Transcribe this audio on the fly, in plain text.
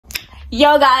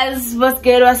Yo guys, what's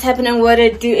good, what's happening, what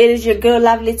it do? It is your girl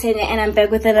Lovely Tanya, and I'm back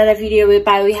with another video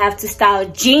whereby we have to style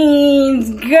jeans,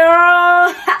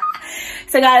 girl.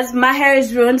 So guys, my hair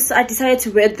is ruined, so I decided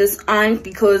to wear this on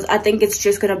because I think it's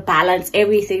just gonna balance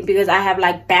everything, because I have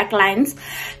like back lines,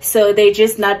 so they're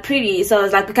just not pretty. So I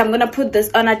was like, okay, I'm gonna put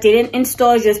this on. I didn't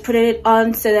install, just put it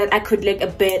on so that I could look a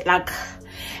bit,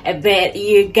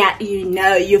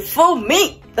 you fool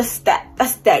me. That's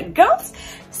that, girls.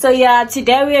 So yeah,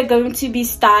 today we are going to be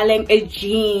styling a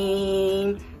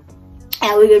jean,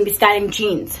 and we're going to be styling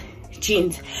jeans.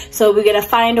 So we're gonna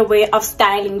find a way of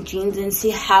styling jeans and see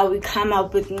how we come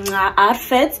up with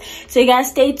outfits. So you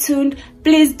guys stay tuned.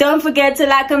 Please don't forget to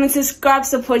like, comment, subscribe,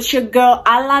 support your girl.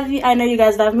 I love you. I know you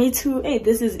guys love me too. Hey,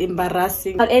 this is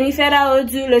embarrassing. Without any further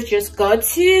ado, let's just go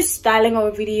to styling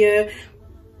our video.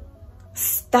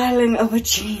 Styling our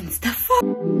jeans. The fuck.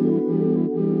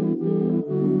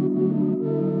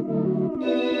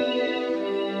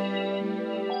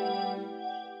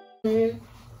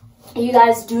 You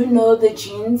guys do know the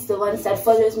jeans. The ones that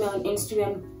follows me on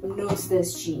Instagram knows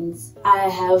this jeans. I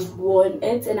have worn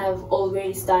it and I've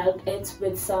already styled it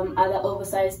with some other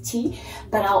oversized tee,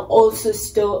 but I'll also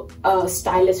still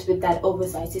style it with that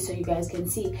oversized tee so you guys can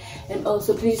see. And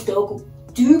also please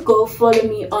do go follow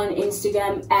me on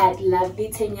Instagram at Lovely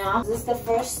Tanya. This is the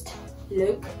first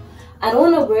look. I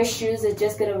don't want to wear shoes, it's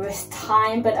just gonna waste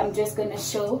time, but I'm just gonna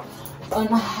show on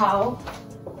how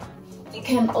you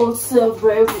can also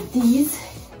wear with these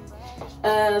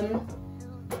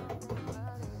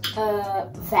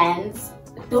Vans.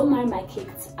 Don't mind my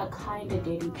kicks, are kind of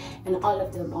dirty, and all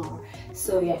of them are.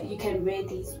 So yeah, you can wear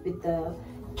these with the...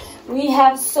 We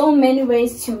have so many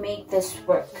ways to make this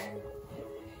work.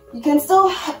 You can still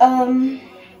have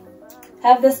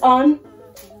this on,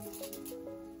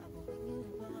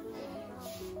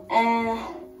 and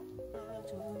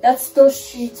that's still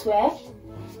streetwear.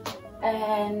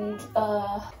 And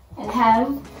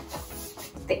have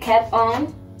the cap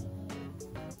on.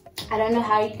 I don't know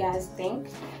how you guys think.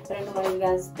 I don't know what you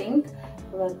guys think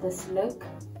about this look,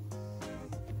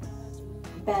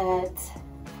 but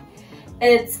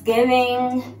it's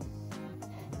giving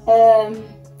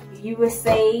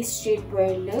USA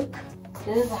streetwear look.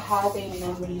 This is how they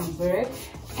normally wear,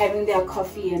 having their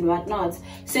coffee and whatnot.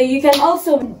 So you can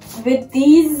also, with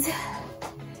these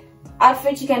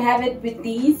outfits, you can have it with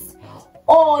these,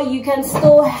 or you can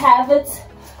still have it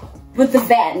with the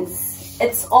Vans.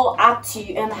 It's all up to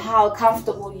you and how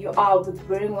comfortable you are with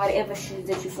wearing whatever shoes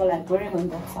that you feel like wearing on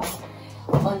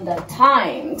that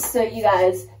time. So you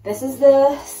guys, this is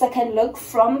the second look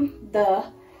from the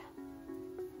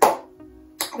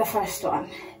first one.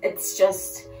 It's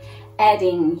just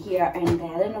adding here and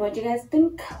there. I don't know what you guys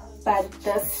think, but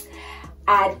this,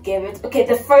 I'd give it, okay,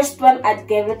 the first one I'd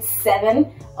give it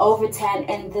 7/10,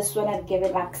 and this one I'd give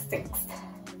it like 6.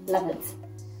 Love it.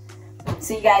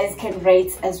 So you guys can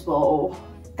rate as well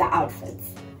the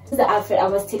outfits. This is the outfit I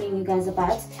was telling you guys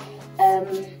about,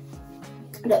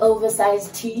 the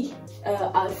oversized tee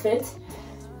outfit,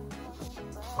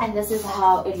 and this is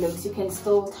how it looks. You can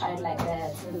still tie it like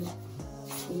that, and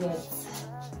yes,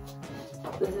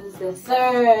 this is the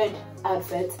third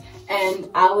outfit, and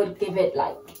I would give it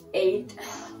like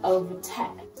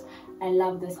 8/10. I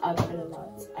love this outfit a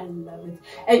lot. I love it.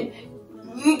 And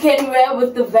you can wear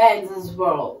with the Vans as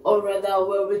well, or rather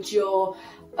wear with your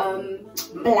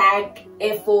black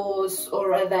Air Force, or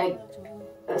rather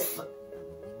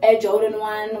Air Jordan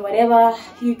 1, whatever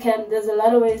you can. There's a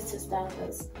lot of ways to style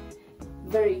this.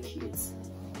 Very cute.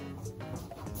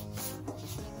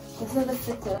 This is the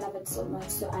fit. I love it so much,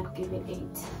 so I'd give it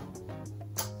 8.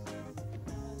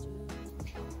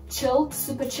 Chilled,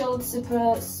 super chilled,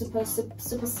 super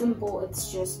simple.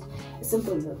 It's just a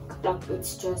simple look. Like,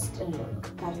 it's just a look,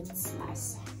 but it's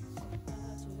nice.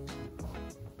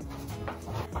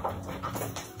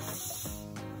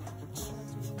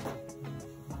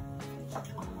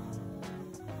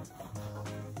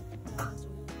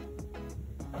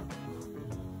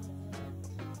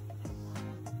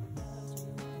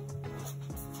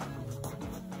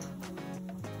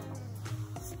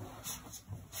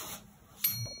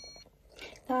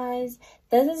 Guys,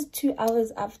 this is 2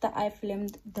 hours after I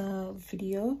filmed the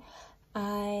video.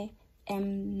 I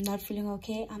am not feeling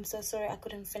okay. I'm so sorry I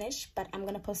couldn't finish, but I'm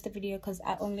gonna post the video because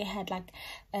I only had like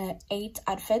 8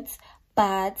 outfits.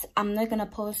 But I'm not gonna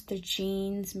post the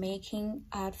jeans making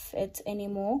outfits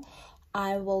anymore.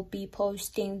 I will be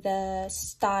posting the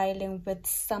styling for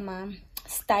summer.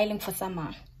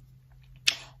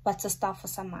 What's the style for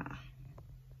summer?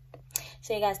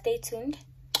 So you guys stay tuned.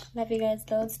 Love you guys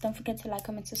loads. Don't forget to like,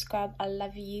 comment, subscribe. I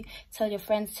love you. Tell your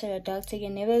friends, tell your dogs, tell your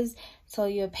neighbors, tell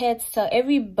your pets, tell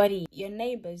everybody, your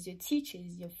neighbors, your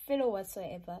teachers, your fellow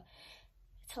whatsoever.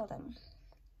 Tell them.